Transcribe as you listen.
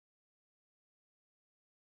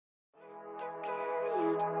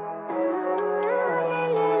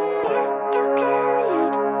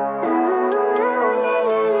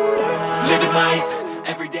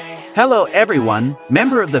Hello everyone,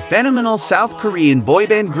 member of the phenomenal South Korean boy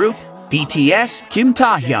band group BTS, Kim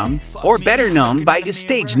Taehyung, or better known by his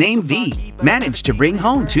stage name V, managed to bring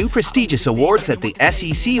home 2 prestigious awards at the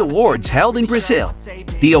SEC Awards held in Brazil.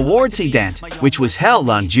 The awards event, which was held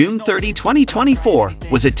on June 30, 2024,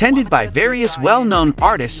 was attended by various well-known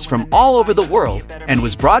artists from all over the world and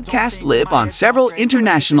was broadcast live on several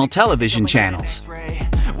international television channels.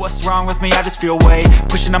 What's wrong with me? I just feel weight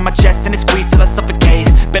pushing on my chest and it squeezes till I suffocate.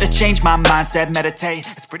 Better change my mindset, meditate.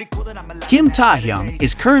 It's pretty cool that I'm alive. Kim Taehyung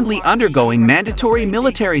is currently undergoing mandatory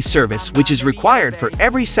military service, which is required for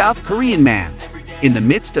every South Korean man. In the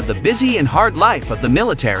midst of the busy and hard life of the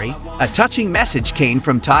military, a touching message came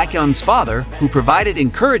from Taehyung's father, who provided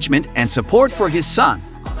encouragement and support for his son.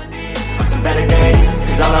 All I need are some better days,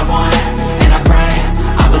 'cause all I want, and I pray,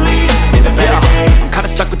 I believe in the better days. Kinda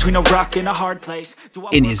stuck between a rock and a hard place.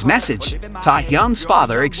 In his message, Taehyung's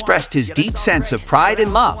father expressed his deep sense of pride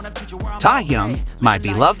and love. Taehyung, my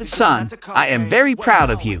beloved son, I am very proud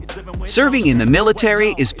of you. Serving in the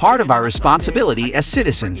military is part of our responsibility as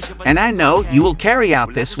citizens, and I know you will carry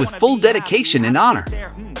out this with full dedication and honor.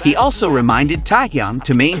 He also reminded Taehyung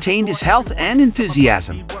to maintain his health and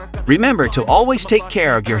enthusiasm. Remember to always take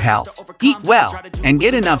care of your health, eat well, and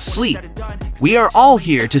get enough sleep. We are all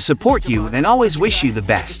here to support you and always wish you the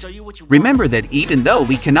best. Remember that even though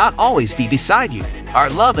we cannot always be beside you,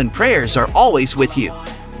 our love and prayers are always with you.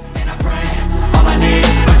 And I pray, all I need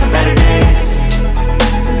are some better days.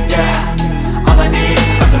 Yeah, all I need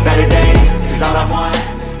are some better days, 'cause all I want,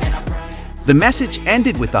 and I pray. The message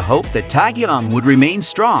ended with the hope that Taehyung would remain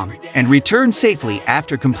strong and return safely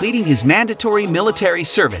after completing his mandatory military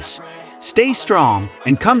service. Stay strong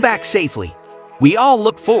and come back safely. We all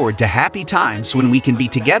look forward to happy times when we can be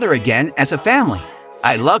together again as a family.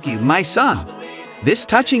 I love you, my son. This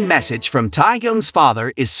touching message from Taehyung's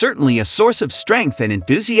father is certainly a source of strength and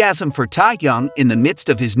enthusiasm for Taehyung in the midst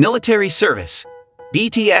of his military service.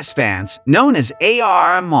 BTS fans, known as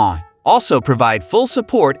ARMY, also provide full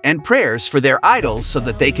support and prayers for their idols so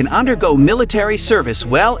that they can undergo military service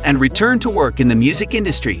well and return to work in the music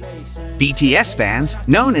industry. BTS fans,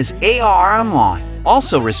 known as ARMY,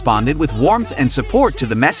 also responded with warmth and support to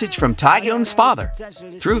the message from Taehyung's father.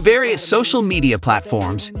 Through various social media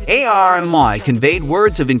platforms, ARMY conveyed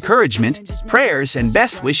words of encouragement, prayers, and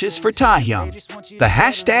best wishes for Taehyung. The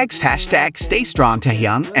hashtags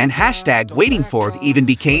 #StayStrongTaehyung and #WaitingFor even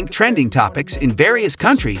became trending topics in various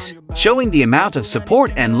countries, showing the amount of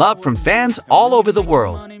support and love from fans all over the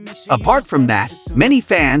world. Apart from that, many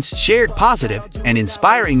fans shared positive and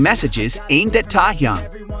inspiring messages aimed at Taehyung.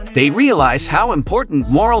 They realize how important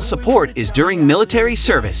moral support is during military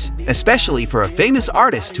service, especially for a famous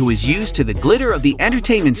artist who is used to the glitter of the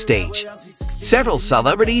entertainment stage. Several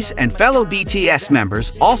celebrities and fellow BTS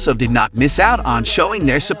members also did not miss out on showing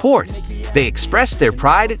their support. They expressed their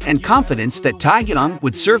pride and confidence that Taehyung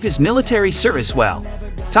would serve his military service well.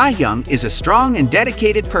 Taehyung is a strong and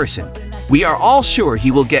dedicated person. We are all sure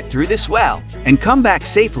he will get through this well and come back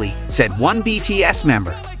safely, said one BTS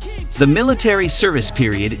member. The military service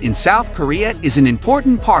period in South Korea is an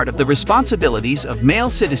important part of the responsibilities of male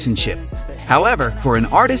citizenship. However, for an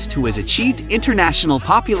artist who has achieved international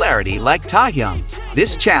popularity like Taehyung,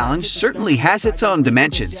 this challenge certainly has its own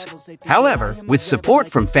dimensions. However, with support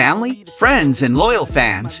from family, friends, and loyal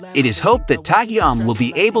fans, it is hoped that Taehyung will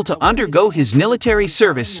be able to undergo his military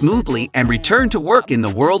service smoothly and return to work in the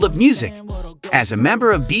world of music. As a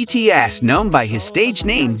member of BTS known by his stage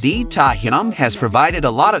name V, Taehyung has provided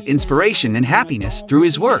a lot of inspiration and happiness through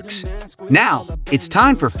his works. Now, it's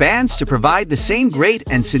time for fans to provide the same great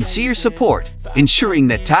and sincere support, ensuring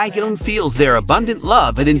that Taehyung feels their abundant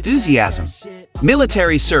love and enthusiasm.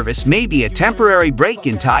 Military service may be a temporary break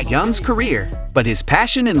in Taehyung's career, but his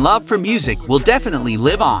passion and love for music will definitely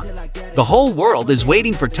live on. The whole world is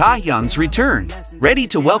waiting for Taehyung's return, ready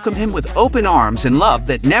to welcome him with open arms and love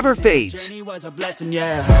that never fades. They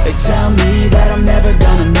tell me that I'm never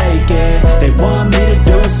gonna make it. They want me to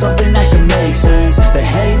do something that can make sense. They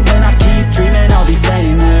hate when I keep dreaming I'll be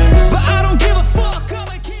famous, but I don't give a fuck.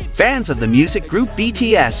 Fans of the music group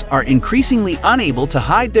BTS are increasingly unable to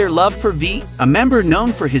hide their love for V, a member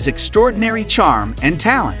known for his extraordinary charm and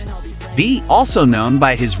talent. V, also known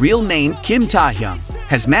by his real name Kim Taehyung,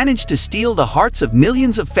 has managed to steal the hearts of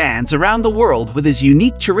millions of fans around the world with his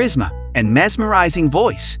unique charisma and mesmerizing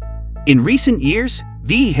voice. In recent years,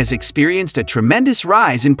 V has experienced a tremendous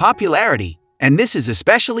rise in popularity, and this is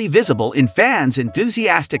especially visible in fans'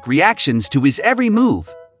 enthusiastic reactions to his every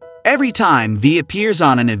move. Every time V appears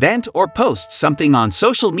on an event or posts something on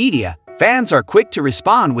social media, fans are quick to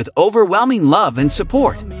respond with overwhelming love and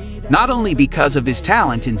support. Not only because of his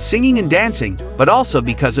talent in singing and dancing, but also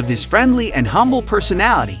because of his friendly and humble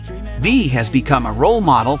personality. V has become a role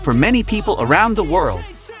model for many people around the world.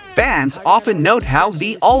 Fans often note how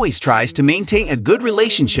V always tries to maintain a good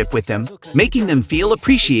relationship with them, making them feel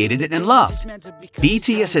appreciated and loved.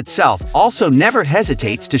 BTS itself also never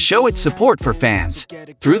hesitates to show its support for fans.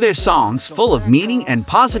 Through their songs full of meaning and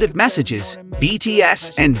positive messages,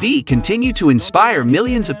 BTS and V continue to inspire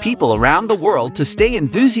millions of people around the world to stay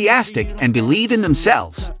enthusiastic and believe in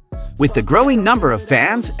themselves. With the growing number of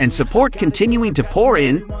fans and support continuing to pour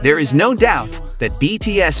in, there is no doubt that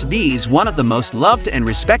BTS is one of the most loved and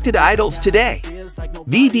respected idols today.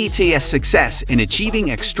 BTS' success in achieving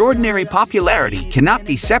extraordinary popularity cannot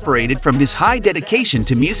be separated from his high dedication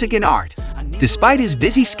to music and art. Despite his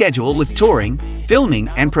busy schedule with touring, filming,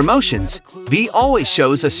 and promotions, V always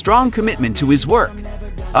shows a strong commitment to his work.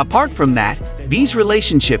 Apart from that, V's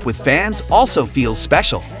relationship with fans also feels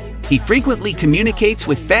special. He frequently communicates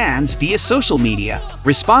with fans via social media,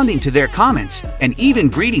 responding to their comments and even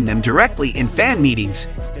greeting them directly in fan meetings.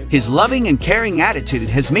 His loving and caring attitude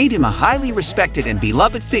has made him a highly respected and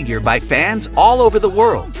beloved figure by fans all over the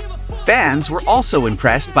world. Fans were also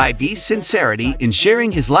impressed by V's sincerity in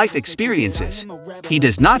sharing his life experiences. He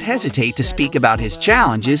does not hesitate to speak about his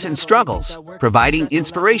challenges and struggles, providing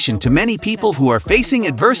inspiration to many people who are facing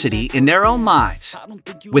adversity in their own lives.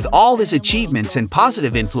 With all his achievements and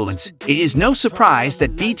positive influence, it is no surprise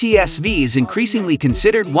that BTS is increasingly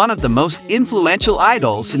considered one of the most influential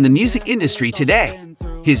idols in the music industry today.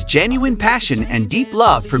 His genuine passion and deep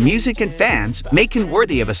love for music and fans make him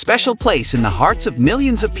worthy of a special place in the hearts of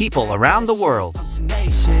millions of people around the world.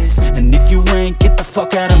 And if you ain't, get the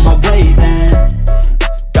fuck out of my way then.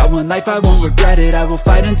 Got one life, I won't regret it. I will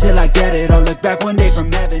fight until I get it. I'll look back one day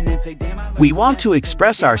from heaven and say, damn, we want to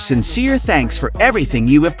express our sincere thanks for everything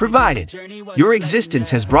you have provided. Your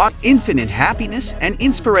existence has brought infinite happiness and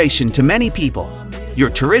inspiration to many people. Your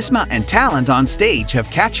charisma and talent on stage have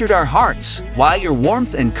captured our hearts, while your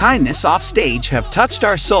warmth and kindness off stage have touched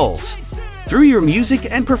our souls. Through your music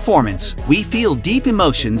and performance, we feel deep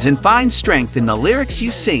emotions and find strength in the lyrics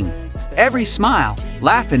you sing. Every smile,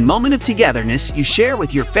 laugh, and moment of togetherness you share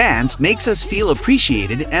with your fans makes us feel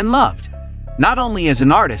appreciated and loved. Not only as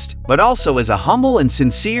an artist, but also as a humble and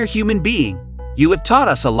sincere human being. You have taught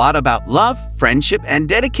us a lot about love, friendship, and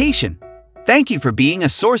dedication. Thank you for being a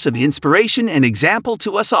source of inspiration and example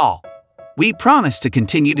to us all. We promise to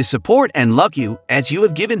continue to support and love you as you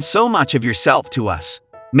have given so much of yourself to us.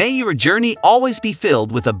 May your journey always be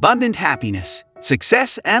filled with abundant happiness,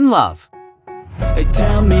 success, and love. They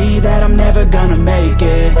tell me that I'm never gonna make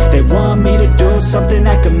it. They want me to do something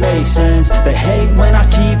that could make sense. They hate when I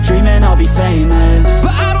keep dreaming I'll be famous,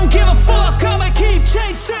 but I don't give a fuck, I'ma keep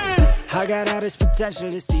chasing. I got all this potential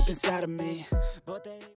that's deep inside of me, but they